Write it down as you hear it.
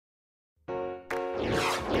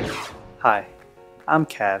Hi, I'm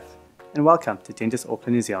Cav, and welcome to Dentists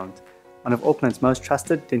Auckland, New Zealand, one of Auckland's most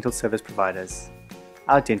trusted dental service providers.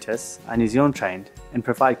 Our dentists are New Zealand trained and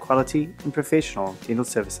provide quality and professional dental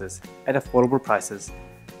services at affordable prices.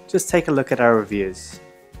 Just take a look at our reviews.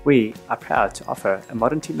 We are proud to offer a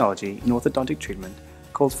modern technology in orthodontic treatment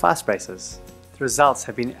called Fastbraces. The results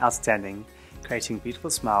have been outstanding, creating beautiful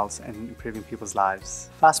smiles and improving people's lives.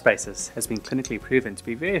 Fastbraces has been clinically proven to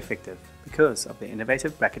be very effective because of the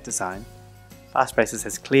innovative bracket design. Fastbraces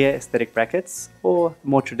has clear aesthetic brackets or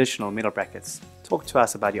more traditional metal brackets. Talk to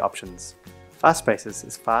us about your options. Fastbraces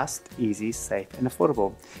is fast, easy, safe and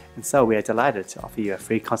affordable, and so we are delighted to offer you a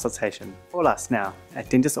free consultation. Call us now at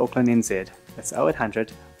Dentists Auckland NZ. That's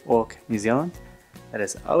 0800 AUK New Zealand. That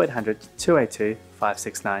is 0800 282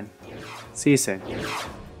 569. See you soon.